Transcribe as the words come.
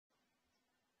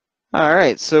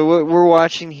Alright, so what we're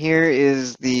watching here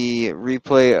is the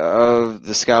replay of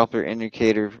the scalper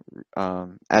indicator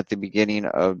at the beginning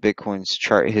of Bitcoin's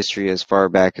chart history as far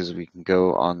back as we can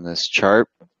go on this chart.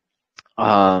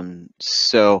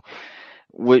 So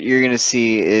what you're going to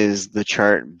see is the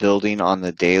chart building on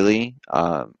the daily.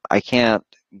 I can't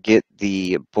get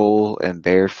the bull and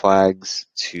bear flags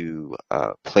to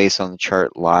place on the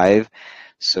chart live,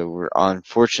 so we're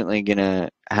unfortunately going to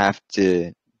have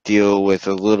to deal with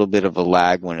a little bit of a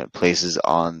lag when it places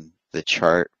on the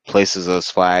chart, places those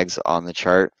flags on the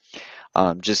chart.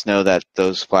 Just know that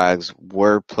those flags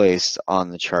were placed on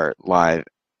the chart live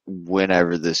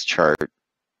whenever this chart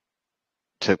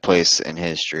took place in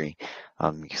history,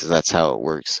 because that's how it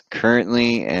works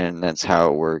currently and that's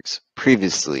how it works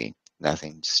previously.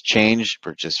 Nothing's changed,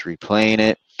 we're just replaying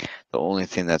it. The only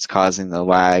thing that's causing the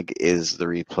lag is the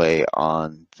replay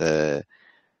on the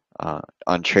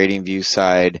on TradingView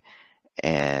side,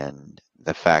 and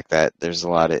the fact that there's a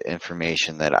lot of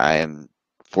information that I am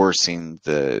forcing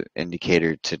the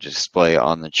indicator to display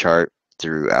on the chart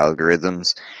through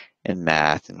algorithms and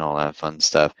math and all that fun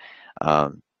stuff.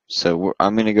 So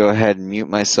I'm going to go ahead and mute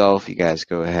myself. You guys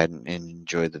go ahead and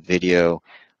enjoy the video.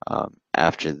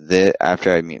 After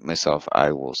I mute myself,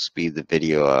 I will speed the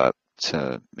video up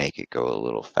to make it go a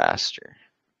little faster.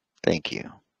 Thank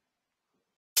you.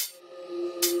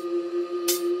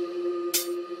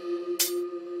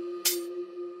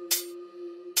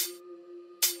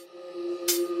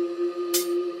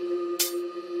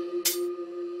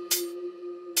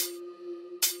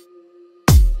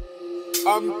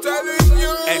 I'm telling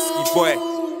you, Esky boy,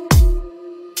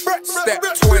 step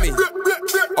 20,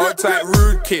 all type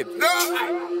rude kid.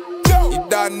 You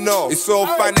don't know, it's all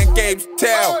fun and games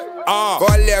tell.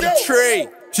 Volume 3,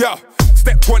 yeah.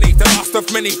 Step 20, the last of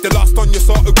many. The last on your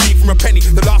sort of greed from a penny.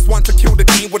 The last one to kill the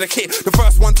dean with a hit. The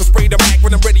first one to spray the mic when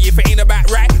I'm ready. If it ain't about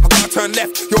right, I gotta turn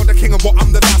left. You're the king of what,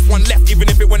 I'm the last one left. Even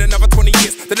if it went another 20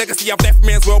 years, the legacy I've left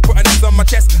may as well put an S on my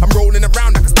chest. I'm rolling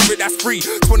around like a spirit that's free.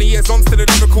 20 years on, still a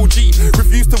lyrical G.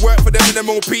 Refuse to work for the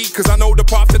minimal P, cause I know the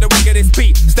path to the wickedest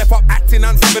P. Step up acting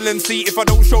uncivil and see if I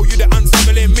don't show you the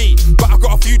uncivil in me. But I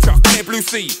got a future, clear blue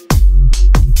sea.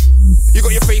 You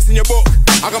got your face in your book,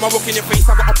 I got my book in your face.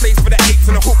 I got a place for the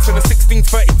 8s and the hooks and the 16s,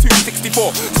 32,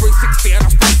 64. Spray 60 and I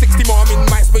spray 60 more. I'm in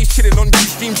MySpace chilling on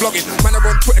Ustream blogging. Man, I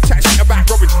run Twitter chat shit about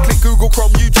Robin. Click Google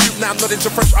Chrome, YouTube, now I'm not into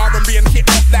fresh R&B and hip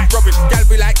hop like Robin. Gal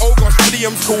be like, oh gosh,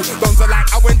 Williams school. Dons are like,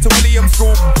 I went to Williams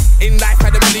school. In life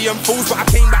had a million fools, but I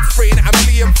came back spraying at a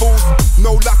million fools.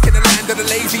 No luck in the land of the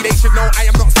lazy, they should know I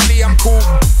am not silly, I'm cool.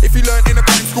 If you learned in a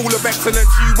grand school of excellence,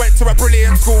 you went to a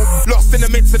brilliant school. Lost in the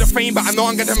midst of the fame, but I know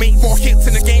I'm gonna make more hits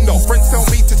in the game though. Friends tell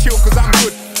me to chill cause I'm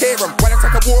good. Hear 'em, when I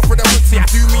take a walk for the hood, see I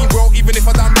do mean well even if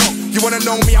I done wrong. You wanna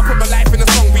know me, I put my life in a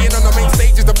song. Being on the main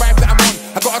stage is the vibe that I'm on.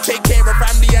 I gotta take care of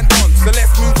family and bonds, so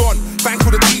let's move on. Thank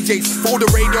all the DJs for all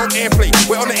the radio airplay.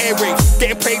 We're on the airwaves,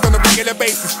 getting played on a regular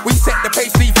basis. We set the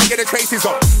pace, leave figure the traces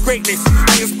of greatness.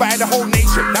 We inspire the whole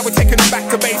nation, now we're taking it back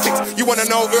to basics. You wanna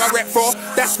know who I rep for?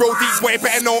 That's Roll Deep, boy,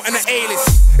 better know on the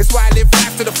A-list. It's why I live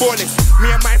life to the fullest.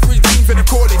 Me and my 3 teams in the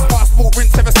callers. Passport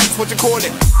rinse ever since, what you call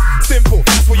it? Simple,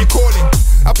 that's what you call it.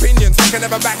 Opinions, I can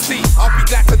never backseat. I'll be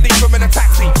glad to leave them in a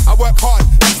taxi. I work hard,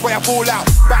 that's why I fall out.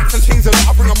 Bags and chains a lot,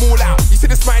 I bring them all out. You see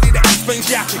the smiley that explains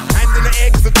yapping. Hand in the air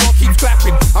cause the door keeps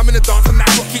clapping. I'm in the dance and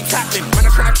that's what keeps happening. Man,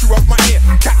 I'm trying to chew off my ear,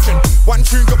 caption. One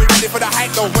tune got me ready for the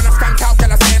hype though. When I skank out,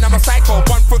 girl, I saying I'm a psycho.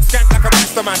 1 foot skank like a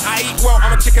master man. I eat well,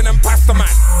 I'm a chicken and pasta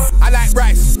man. I like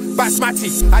rice,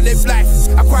 basmati, I live life,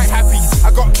 I'm quite happy.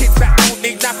 I got kids that don't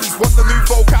need nappies. What's the new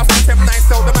vocals? M9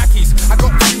 sell the Mackies. I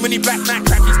got too many black night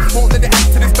crackies. Won't let it out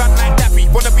to this done like Dappy.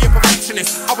 Wanna be a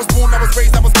perfectionist. I was born, I was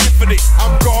raised, I was meant for this.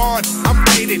 I'm gone, I'm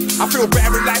faded. I feel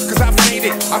better in life cause I've made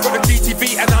it. I got a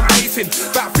GTV and I'm racing.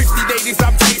 About 50 ladies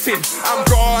I'm chasing. I'm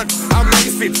gone, I'm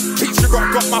racing. Teacher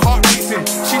got my heart racing.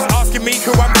 She's asking me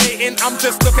who I'm dating. I'm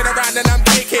just looking around and I'm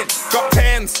taking. Got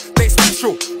 10s, they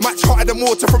special. Much hotter than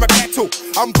water from a kettle.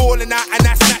 I'm balling out and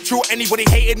that's natural. Anybody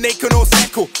hating, they can all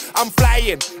settle. I'm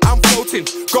flying, I'm floating.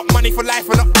 Got money for life,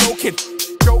 I'm not joking.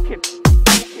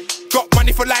 Got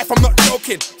money for life, I'm not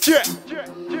joking. Yeah.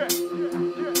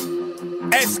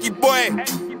 Esky boy.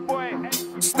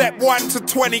 Step 1 to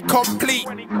 20 complete.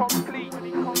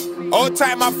 All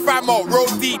time my famo, roll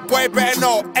deep, boy better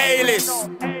know, A-list.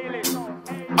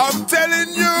 I'm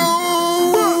telling you.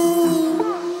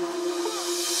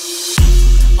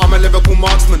 I'm a lyrical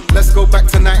marksman. Let's go back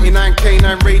to 99,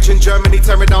 K9 rage in Germany,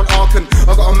 tearing down Aachen.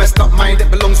 I got a messed up mind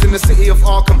that belongs in the city of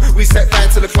Arkham. We set fire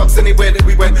to the clubs anywhere that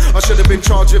we went. I should have been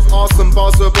charged with arson.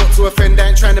 Bars were built to offend, I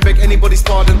ain't trying to beg anybody's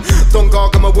pardon. Don't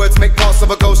gargle, my words make parts of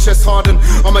a girl's chest harden.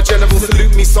 I'm a general,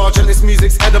 salute me sergeant. This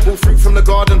music's edible, fruit from the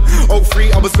garden.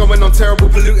 03, I was going on terrible,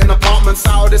 polluting apartments.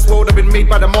 Out of this world, I've been made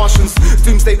by the Martians.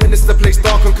 Doomsday witness the place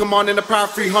dark and commanding a power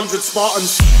 300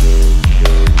 Spartans.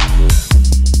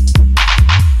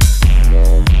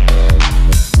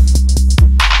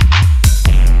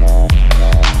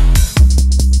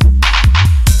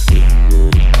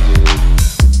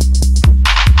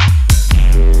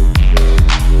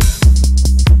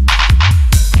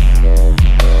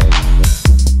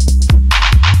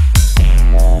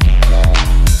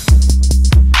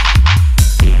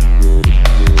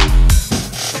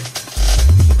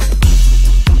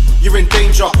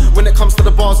 When it comes to the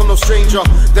bars, I'm no stranger.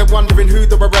 They're wondering who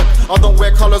they're a rep. I don't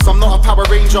wear colours, I'm not a Power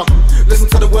Ranger. Listen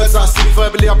to the words I see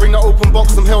verbally, I bring the open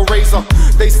box, I'm Hellraiser.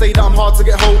 They say that I'm hard to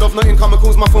get hold of, nothing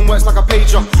chemicals, my phone works like a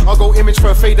pager. I'll go image for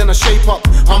a fade and a shape up.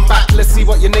 I'm back, let's see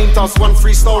what your name does. One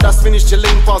freestyle, that's finished, your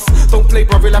lane bus. Don't play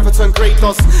bro, real life I turn grey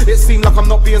dust. It seemed like I'm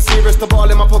not being serious, the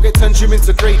bottle in my pocket turns you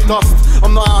into grey dust.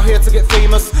 I'm not out here to get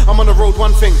famous, I'm on the road,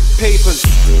 one thing, papers.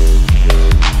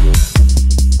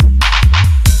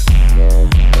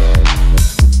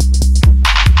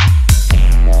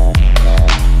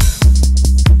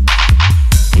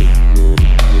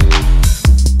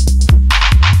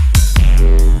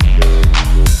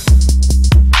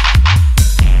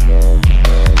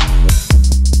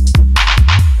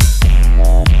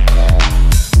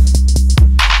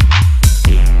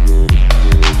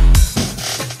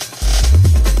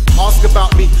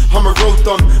 About me, I'm a road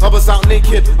don. I was out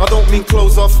naked, I don't mean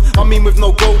clothes off, I mean with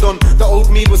no gold on. The old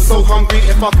me was so hungry,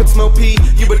 if I could smell pee,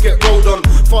 you would get rolled on.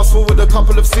 Fast forward a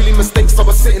couple of silly mistakes, I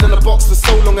was sitting in a box for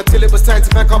so long, until it was time to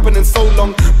pack up and then so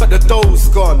long, but the dough's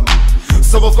gone.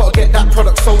 So I've got to get that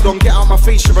product sold on. Get out my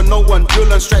face, you're a no one.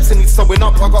 Drill and stripes and need sewing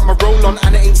up. I got my roll on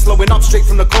and it ain't slowing up. Straight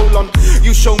from the colon.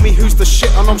 You show me who's the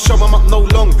shit and I'm showing up no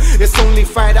long. It's only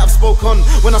fire that I've spoke on.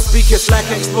 When I speak it's like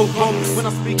I explode bombs. When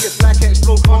I speak it's like I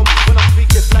explode bombs. When I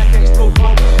speak it's like I explode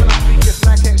bombs. When I speak it's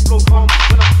like I explode bombs.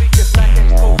 When I speak it's like I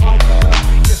explode bombs. When I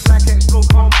speak it's like I explode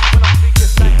bombs. When I speak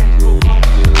it's like I explode bombs.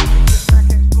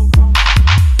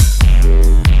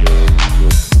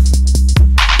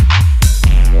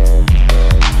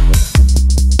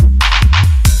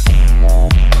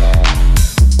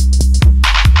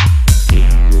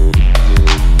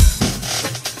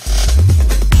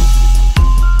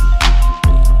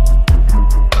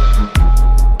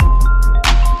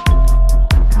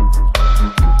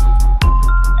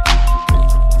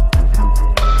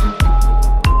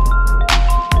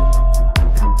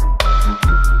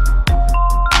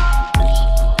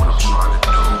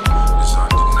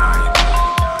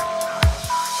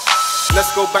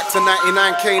 Let's go back to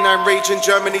 99, K9 rage in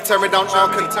Germany, tearing down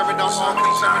Aachen. Check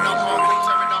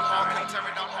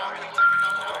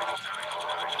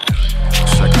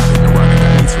out the neurotic,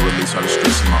 I need to release all the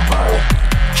stress in my body.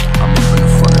 I'm up in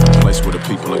the front of the place where the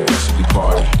people aggressively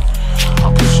party.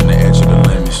 I'm pushing the edge of the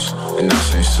limits and not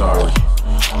saying sorry.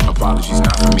 Apologies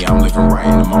not for me, I'm living right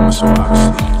in the moment, so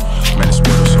obviously. Man, it's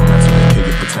brutal, so mentally kill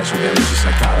your potential damage is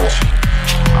psychology.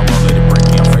 I won't let it break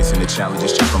me, I'm facing the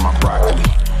challenges, chopping my broccoli.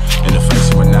 In the face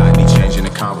of monotony, changing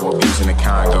the convo, abusing the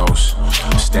congos.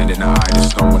 Standing the eye, the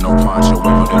stone with no poncho,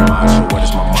 way more than macho. Where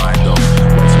does my mind go?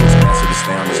 Way too expensive to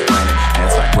stay on this planet.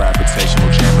 Anti-gravitational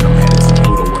jamming, I'm headed to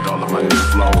Pluto with all of my new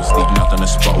flows. Leave nothing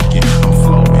unspoken, I'm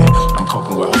floating. I'm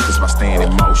coping with hope by staying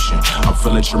in motion. I'm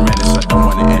feeling tremendous, I don't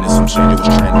want to end it. Some change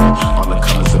was trending, all the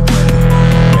colors are blending.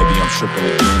 Maybe I'm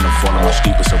tripping again, I'm falling much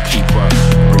deeper, so keep up.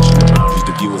 Reaching the boundaries,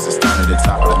 the view is astounding. The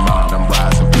top of the mountain, I'm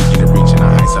rising, peaking and reaching the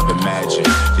heights I've imagined.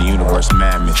 The universe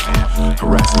mammoth,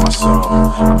 harassing my soul.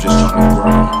 I'm just trying to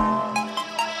grow.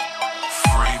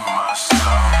 Free my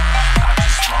soul. I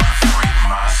just wanna free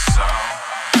my soul.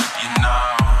 You know,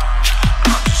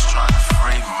 I'm just trying to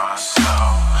free my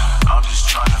soul. I'm just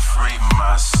trying to free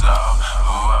my soul.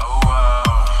 Whoa, whoa.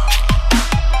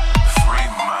 Free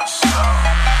my soul.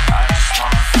 I just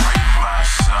wanna free my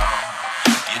soul.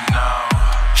 You know,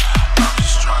 I'm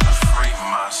just trying to free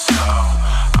my soul.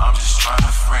 I'm just trying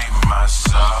to free my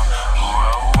soul.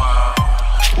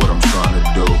 What I'm trying to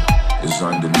do is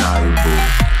undeniable.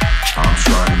 I'm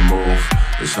trying to move,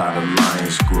 it's how the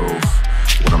lions groove.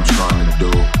 What I'm trying to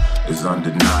do is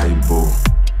undeniable.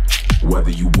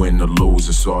 Whether you win or lose,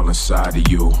 it's all inside of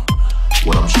you.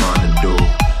 What I'm trying to do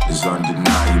is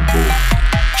undeniable.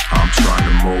 I'm trying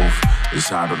to move, it's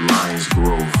how the lions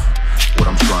groove. What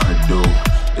I'm trying to do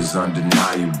is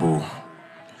undeniable.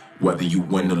 Whether you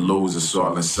win or lose, it's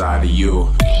all inside of you.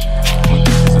 When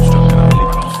things are struck and I believe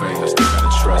I don't fade, I still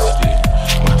gotta trust it.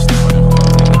 When I step out in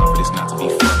public, confidence not to be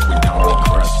fucked with, down and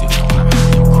crushed it. When I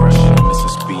am crushing, I'm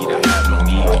missing speed, I have no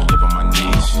need, I live on my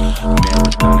knees.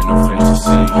 Marathon and no finish to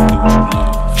see. You do what you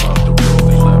love, fuck the rules.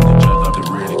 They love the judge, love the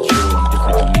ridicule. I'm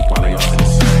different, unique, while they all the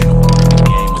same. No point in the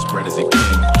game, was bred as a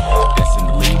king. That's in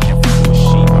the league, can't fuck with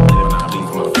sheep. I'm living, I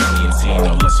leave my family and team.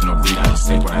 No lesson, no greed, I just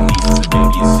say what I need since a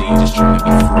baby and seed. Just trying to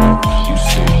be free, you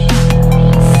see.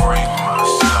 Free my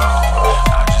soul,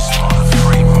 I just wanna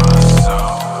free my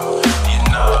soul. You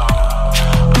know,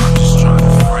 I'm just trying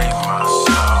to free my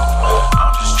soul.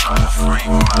 I'm just trying to free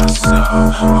my soul.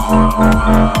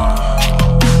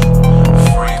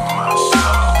 Free my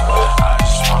soul, I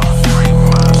just wanna free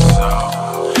my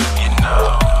soul. You know,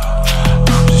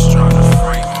 I'm just trying to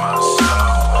free my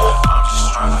soul. I'm just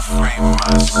trying to free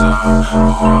my soul.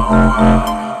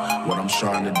 What I'm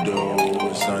trying to do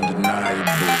is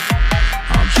undeniable.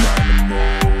 I'm trying to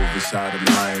move, it's how the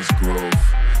lions groove.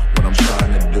 What I'm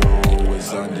trying to do is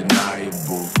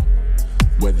undeniable.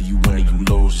 Whether you win or you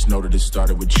lose, just know that it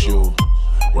started with you.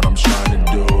 What I'm trying to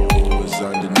do is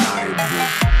undeniable.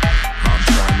 I'm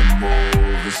trying to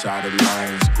move, it's how the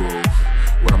lions groove.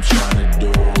 What I'm trying to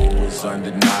do is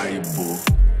undeniable.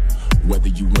 Whether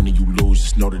you win or you lose,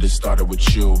 just know that it started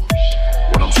with you.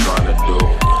 What I'm trying to do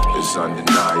is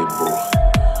undeniable.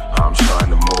 I'm trying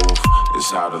to move,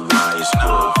 it's how the lions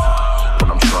groove. What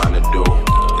I'm trying to do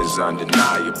is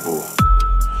undeniable.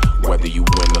 Whether you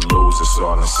win or lose, it's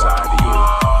all inside of you.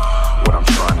 What I'm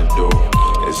trying to do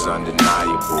is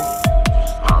undeniable.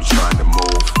 I'm trying to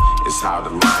move, it's how the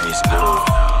lions groove.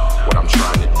 What I'm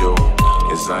trying to do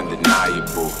is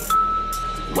undeniable.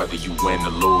 Whether you win or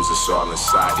lose, it's all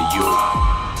inside of you.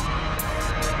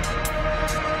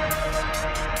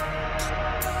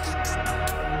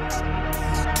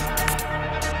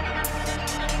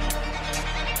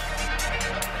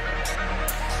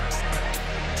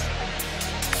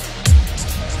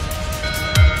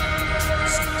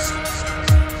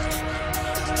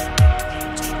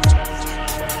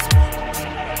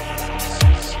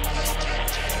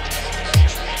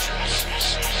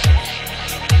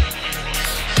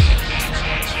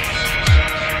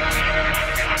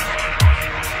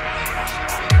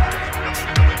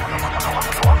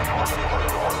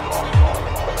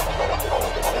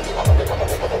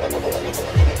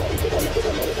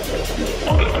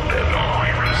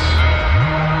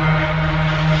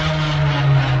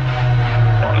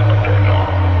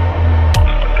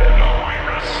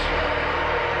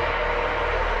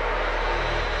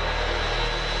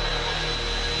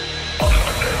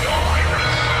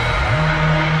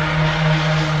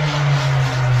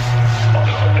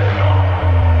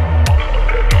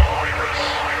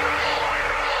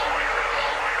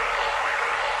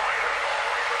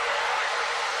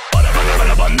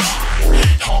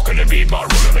 How can it be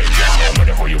but relevant? Yeah, no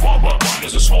matter who you are, but one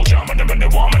is a small jam and the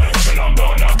one man and I'm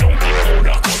burn out. Don't keep hold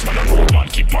up, cause man, I road man.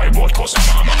 Keep my word, cause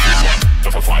I'm a good one.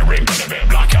 If a fire ring, gonna be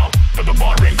blackout. If a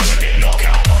bar ring, gonna be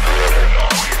knockout.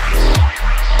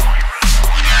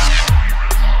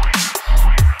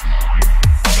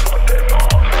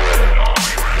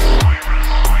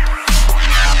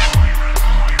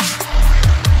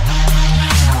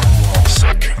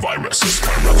 Viruses,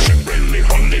 corruption, really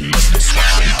only mass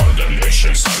destruction. All the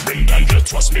nations are in danger.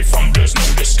 Trust me, fam, there's no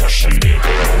discussion. The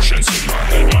emotions in my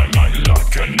head, my mind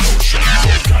like an ocean.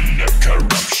 Volcanic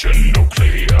corruption,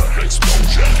 nuclear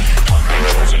explosion. I've been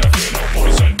chosen, I feel no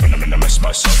poison. When I'm in a mess,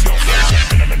 myself, no frozen.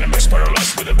 When I'm in a mess,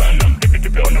 paralyzed with a venom. Dip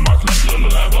on the mark, like little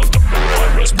level. The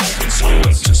virus, broken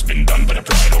silence. It's been done by the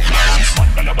pride of lions.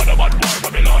 Man, about a bad war,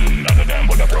 Babylon. None of them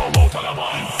would have provoked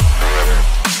Taliban.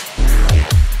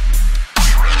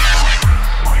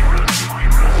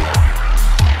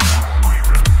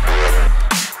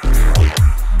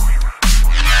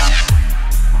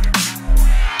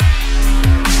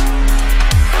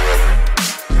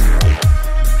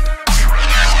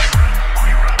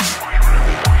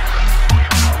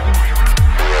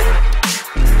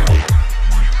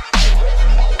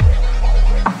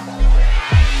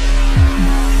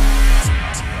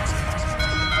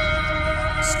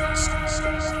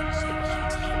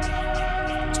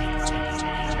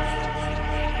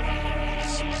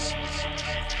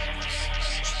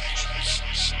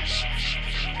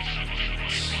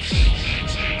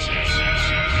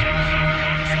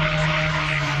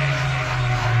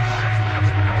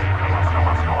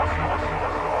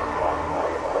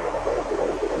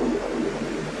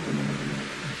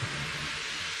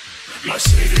 My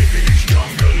city is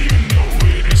jungle, you know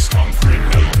it is concrete.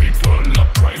 The people are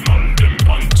primal, them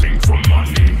hunting for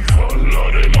money. All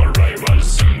of them are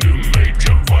rivals, and do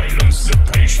major violence.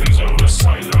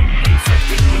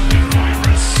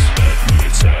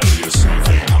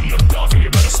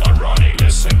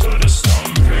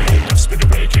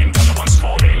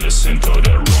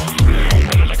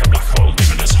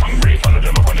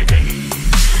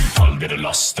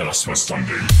 Teraz was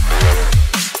standing.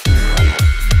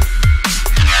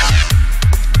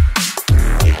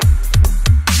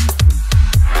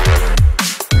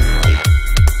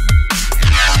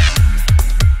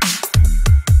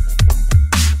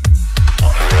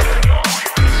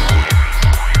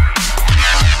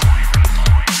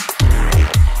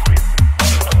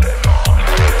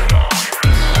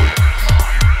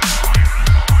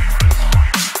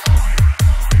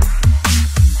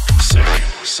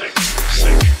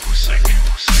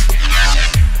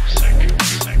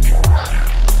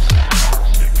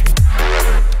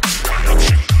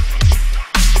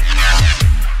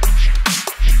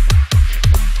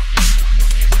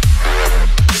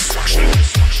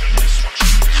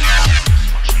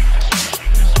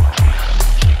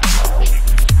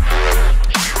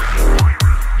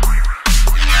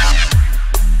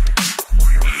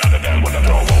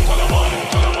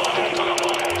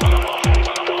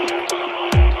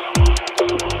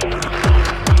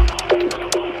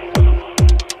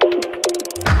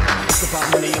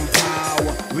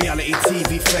 Reality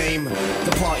TV fame,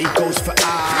 the party goes for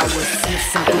hours. Sniff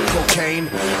some good cocaine,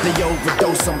 they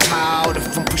overdose on powder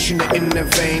from pushing it in their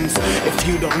veins. If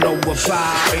you don't know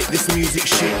about it, this music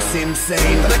shit's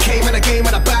insane. But I came in a game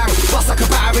with a bang, bust like a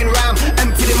battering ram.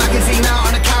 Empty the magazine out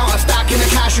on the counter, stacking the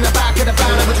cash in the back of the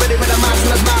van. I was ready with a match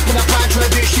and I was marking a plan, trying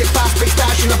to do shit fast, big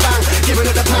stash in the bank. Giving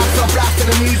it the pass, so blasting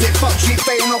the music, fuck cheap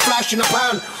fame, no flash in the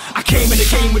pan. I came in the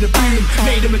game with a boom,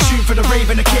 made him a tune for the rave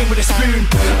and I came with a spoon.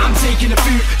 I'm taking the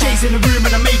food, Jay's in the room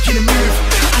and I'm making a move.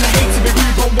 And I hate to be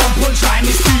rude, but one punchline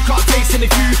is two, can't taste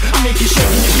any food. I'm making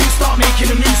shaking your view, start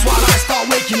making a noose while I start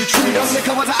waking the truth. Don't think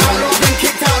I was an outlaw, been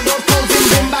kicked out, those clothes in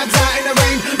bin bags out in the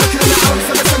rain. Looking in the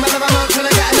house of the smell of a mouth, trying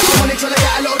to get a little money, trying to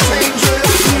get a little change.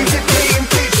 Relax music, playing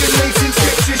pictures, racing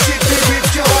scripture, shit, to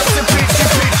rich your heart, to picture,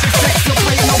 sex, no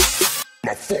play, no.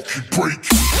 My fucking break.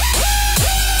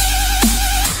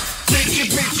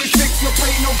 Picture, six, no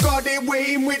play, no god, they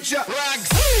waiting with your rags.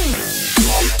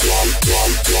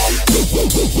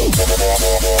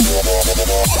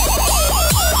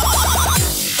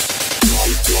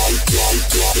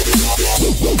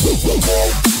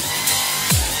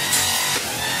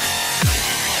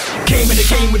 Came in the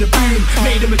game with a boom,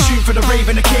 made him a tune for the rave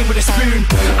and I came with a spoon.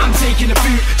 I'm taking the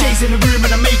food, Jay's in the room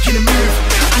and I'm making a move.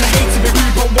 And I hate to be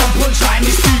rude, but one punchline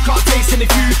is two, can't taste any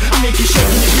food. I'm making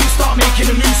shaking the view, start making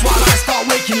a noose while I start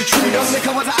waking the truth. Don't think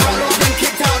I was an outlaw, been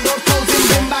kicked out, those clothes in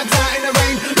bin bags out in the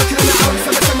rain. Looking in the house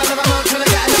of the smell of a mouth, trying to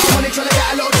get a little money, trying to get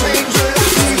a little change.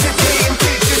 Relax music, playing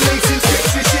pictures, racing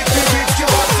scripture, shit, to rich your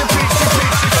heart, to picture,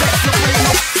 sex, no play,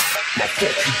 no. My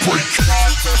fucking break.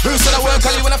 Who said I weren't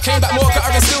call you when I came back more cut?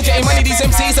 I'm still getting money, these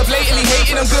MCs are blatantly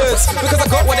hating on goods. Because I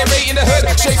got what they rate in the hood.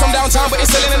 Straight from downtown, but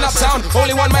it's still in an uptown.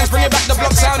 Only one man's bringing back the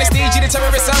block sound. It's DG, the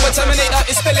terrorist sound, with Terminator.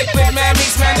 It's the liquid man,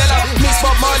 meets Mandela. Meets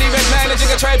Bob Marley, Red Man, the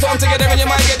jigger try put them together and you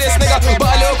might get this nigga. But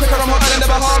a little quicker, I'm hotter than the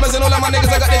Bahamas. And all of my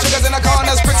niggas, I got the triggers in the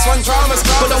corners. Bricks, fun dramas.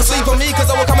 But don't sleep on me, cause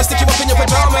I will come and stick you up in your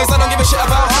pajamas. I don't give a shit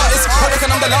about artists. I reckon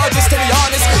I'm the largest, to be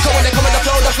honest. Cause when they come with the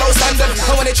flow standard.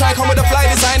 And when they try come with the fly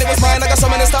design, it was mine. I got so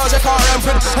many styles you can't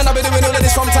rampant. And I've been doing all of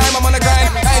this from time I'm on the grind.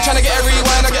 I ain't trying to get a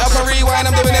rewind, I get up and rewind.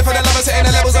 I'm doing it for the lovers, hitting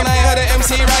the levels. And I ain't heard an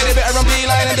MC ride a bit around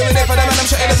B-line. And doing it for them and I'm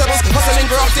shutting the tables.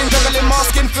 Hustling, grafting, juggling,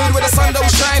 masking food where the sun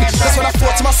don't shine. That's when I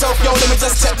thought to myself, yo, let me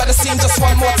just check by the scene just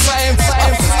one more time.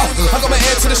 I got my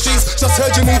ear to the streets, just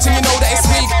heard you move till you know that it's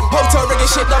weak. Hotel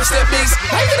reggae shit, dubstep beats.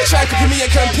 I ain't gonna try to copy me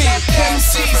and compete.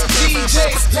 MCs,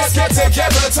 DJs, let's get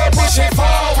together to push it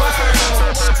forward.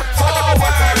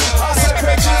 Forward. Us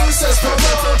producers,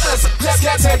 promoters, let's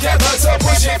get together to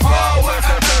push it forward.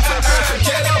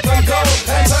 Get up and go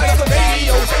and turn up the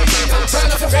radio.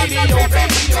 Turn up the radio.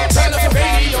 Turn up the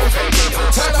radio.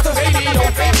 Turn up the radio.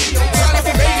 Turn up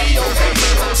the radio.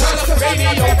 Turn up the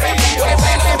radio. What they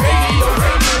playing on the radio?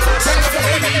 Turn up the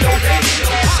radio.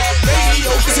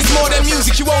 This is more than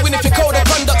music. You won't win if your code of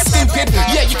conduct stupid.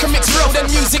 Yeah, you can mix road and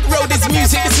music. Road is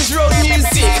music. This is road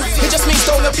music. It just means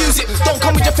don't abuse it. Don't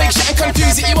come with your fake shit and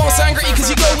confuse it. You won't sound gritty cause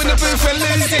you go in the booth and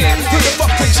lose it. Who the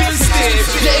fuck produced it?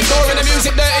 Yeah, ignoring the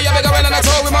music dirty. I've been going on a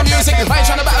tour with my music. I ain't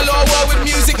trying to battle or war with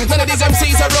music. None of these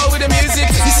MCs are roll with the music.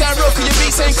 You sound raw cause your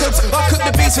beats ain't cooked. I cook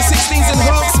the beats for 16s and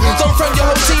hooks. Don't front your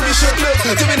whole team, you should look.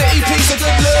 Doing the EP's a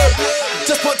good look.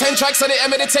 Just put 10 tracks on it and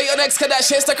meditate on X, cause that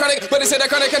shit's the chronic. But they say they're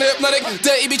chronic and hypnotic.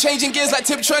 Dirty be changing gears like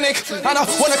Tiptronic. And I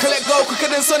wanna collect gold quicker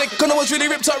than Sonic. Cause no one's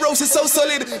really ripped up roast, it's so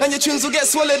solid. And your tunes will get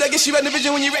swallowed. I guess you had the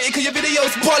vision when you rate it, cause your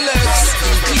video's bollocks.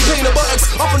 Keep playing the buttocks,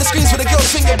 up on the screens with the girls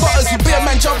finger butters. We be a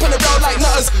man jumping around like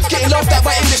nutters. Getting laughed at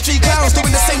by industry clowns,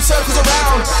 doing the same circles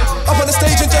around. Up on the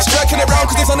stage and just jerking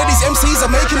around, cause if none of these MCs are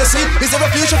making a scene, is there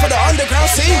a future for the underground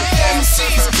scene?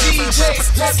 MCs,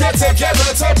 DJs, let's get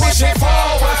together to push it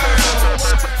forward.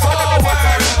 Forward.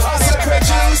 Us the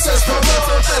producers,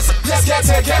 promoters, let's get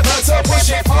together to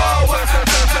push it forward.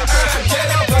 Get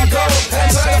up and go and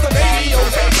turn up the radio,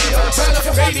 radio. Turn up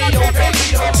the radio,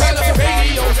 radio. Turn up the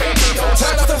radio, radio.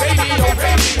 Turn up the radio,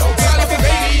 radio. Turn up the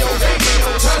radio, radio.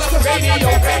 Turn up the radio,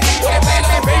 radio.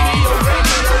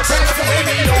 Turn up the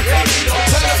radio, radio.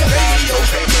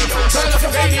 Turn up the radio, radio. Turn up the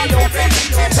radio, radio.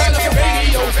 Turn up the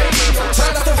radio, radio.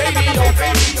 Turn up the radio,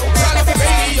 radio. Turn up the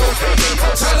radio, radio.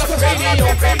 Turn up the radio, radio. Turn up the radio,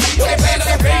 radio. Turn up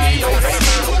the radio,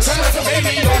 radio. Turn up the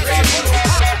radio, radio.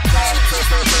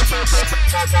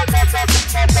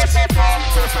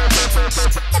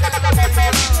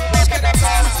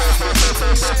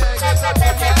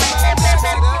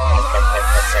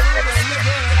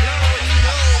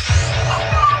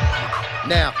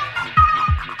 Now,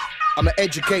 I'ma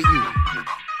educate you.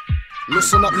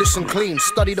 Listen up, listen clean,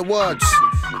 study the words.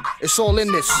 It's all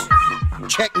in this.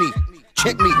 Check me,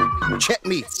 check me, check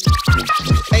me.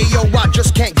 Hey yo, I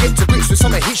just can't get to grips with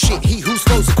some of his shit. He who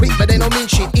slows it quick, but they don't mean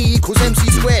shit. E equals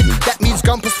MC squared. That means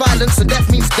gun plus violence, and death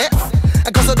means death.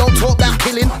 And cause I don't talk about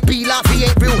killing, be like he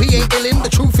ain't real, he ain't illin'. The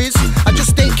truth is, I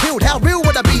just ain't killed. How real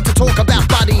would I be to talk about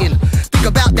bodying? Think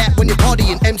about that when you're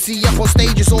partying. MC up on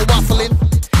stage is all waffling.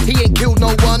 He ain't killed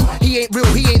no one, he ain't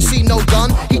real, he ain't seen no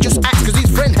gun. He just acts cause his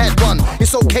friend had one.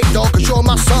 It's okay dog, cause you're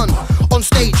my son. On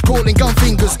stage calling gun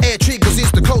fingers, air triggers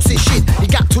is the closest shit. He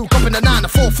got 2 popping a 9, a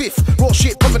 4/5. Raw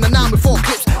shit popping a 9 with 4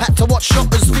 clips. Had to watch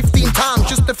shoppers 15 times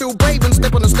just to feel brave and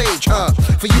step on the stage,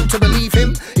 For you to believe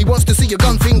him, he wants to see your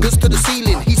gun fingers to the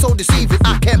ceiling. He's so deceiving,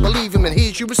 I can't believe him. And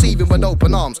here's you receiving with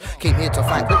open arms. Came here to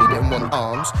fight, but he didn't want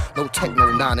arms. No tech,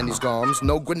 no 9 in his arms.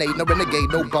 No grenade, no renegade,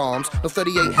 no bombs. No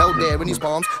 38 held there in his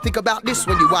palms. Think about this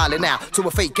when you wildin' out to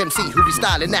a fake MC who be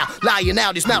styling now. Lying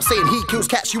out his mouth saying he kills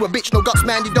cats. You a bitch, no guts,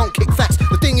 man, you don't kick facts.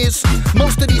 The thing is,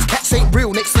 most of these cats ain't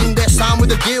real. Next thing they're signed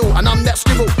with a deal, and I'm that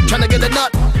scribble trying to get a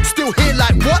nut. Still here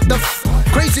like what the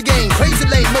crazy game, crazy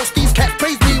lane. Most these cats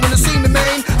praise me when they see me,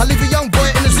 man. I leave a young boy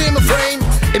in a Zimmer frame.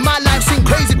 In my life, seen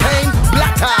crazy pain.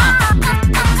 Black tie,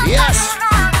 yes.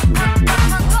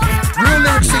 Real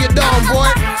lyrics to your dog,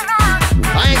 boy.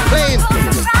 I ain't playing.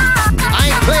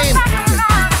 I ain't playing.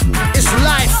 It's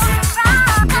life.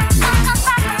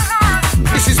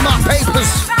 This is my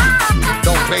papers.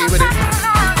 Don't play with it.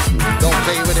 Don't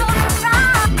play with it.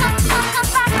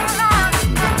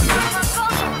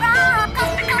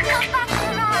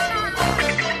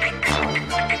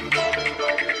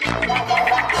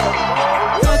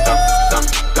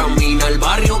 Camina al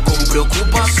barrio con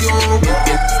preocupación.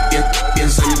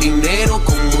 Piensa en dinero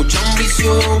con mucha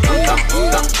ambición.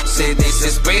 Se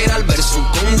desespera al ver su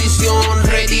condición.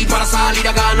 Ready para salir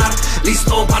a ganar,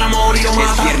 listo para morir o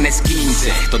matar. Es viernes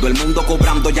 15, todo el mundo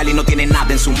cobrando, Yali no tiene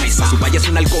nada en su mesa. Su valle es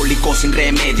un alcohólico sin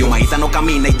remedio. Maíta no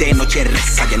camina y de noche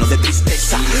reza, lleno de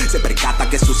tristeza. Se percata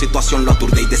que su situación lo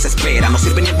aturde y desespera. No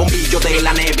sirve ni el bombillo de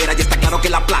la nevera. Y está claro que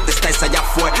la plata está esa allá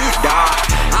afuera.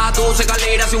 A 12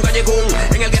 galeras y un callejón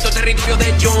en el gueto territorio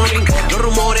de Johnny. Los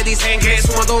rumores dicen que es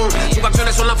un matón. Sus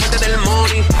acciones son la fuente del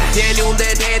money. Tiene un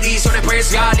DT de edición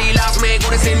especial y las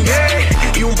mejores en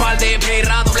yeah. Y un par de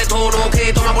perras doble tono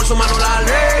que toma por su mano la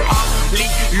ley.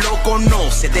 Lo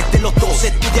conoce, desde los 12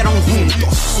 estudiaron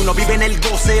juntos. Uno vive en el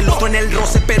goce, el otro en el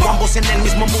roce, pero ambos en el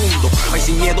mismo mundo. Ay,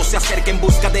 sin miedo se acerca en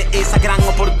busca de esa gran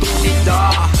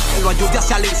oportunidad. Que lo ayude a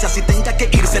salirse así tenga que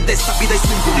irse de esta vida y su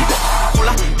vida.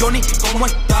 Hola, Johnny, ¿cómo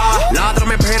estás?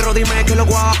 Ládrame perro, dime que lo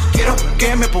guau. Quiero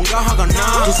que me pongas a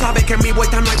ganar. Tú sabes que en mi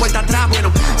vuelta no hay vuelta atrás.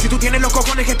 Bueno, si tú tienes los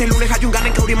cojones que este lunes hay un gana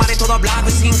en Caurimare todo hablado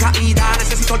y sin caída.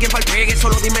 Necesito a alguien para el pegue,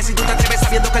 solo dime si tú te atreves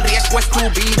sabiendo que el riesgo es tu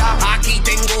vida. Aquí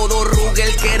tengo 2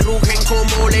 Rugel que rugen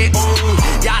como león.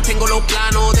 Ya tengo los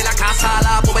planos de la casa,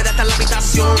 la bóveda está en la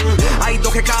habitación. Hay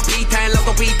 2 que capitan en la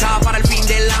autopista para el fin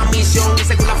de la misión. Y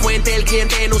según la fuente el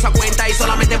cliente no usa cuenta y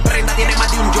solamente en prenda tiene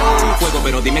más de un John. Puedo,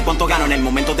 pero dime cuánto gano en el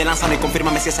momento de lanzarme y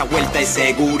confírmame si esa vuelta es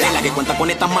segura. En la que cuenta con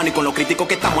estas manos y con los críticos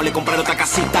que estamos le compraré otra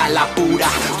casita, la pura.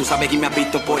 Tú sabes y me has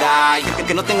visto por ahí,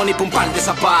 que no tengo ni pa' un par de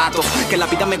zapatos. Que la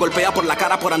vida me golpea por la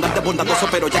cara por andarte bondadoso,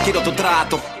 pero ya quiero tu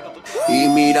trato. Y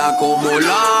mira cómo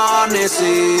la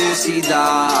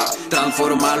necesidad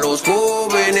transforma a los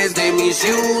jóvenes de mi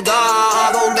ciudad.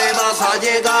 ¿A dónde vas a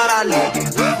llegar, Ali?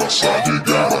 vas a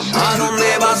llegar, ¿A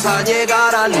dónde vas a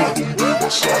llegar,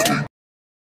 Ali?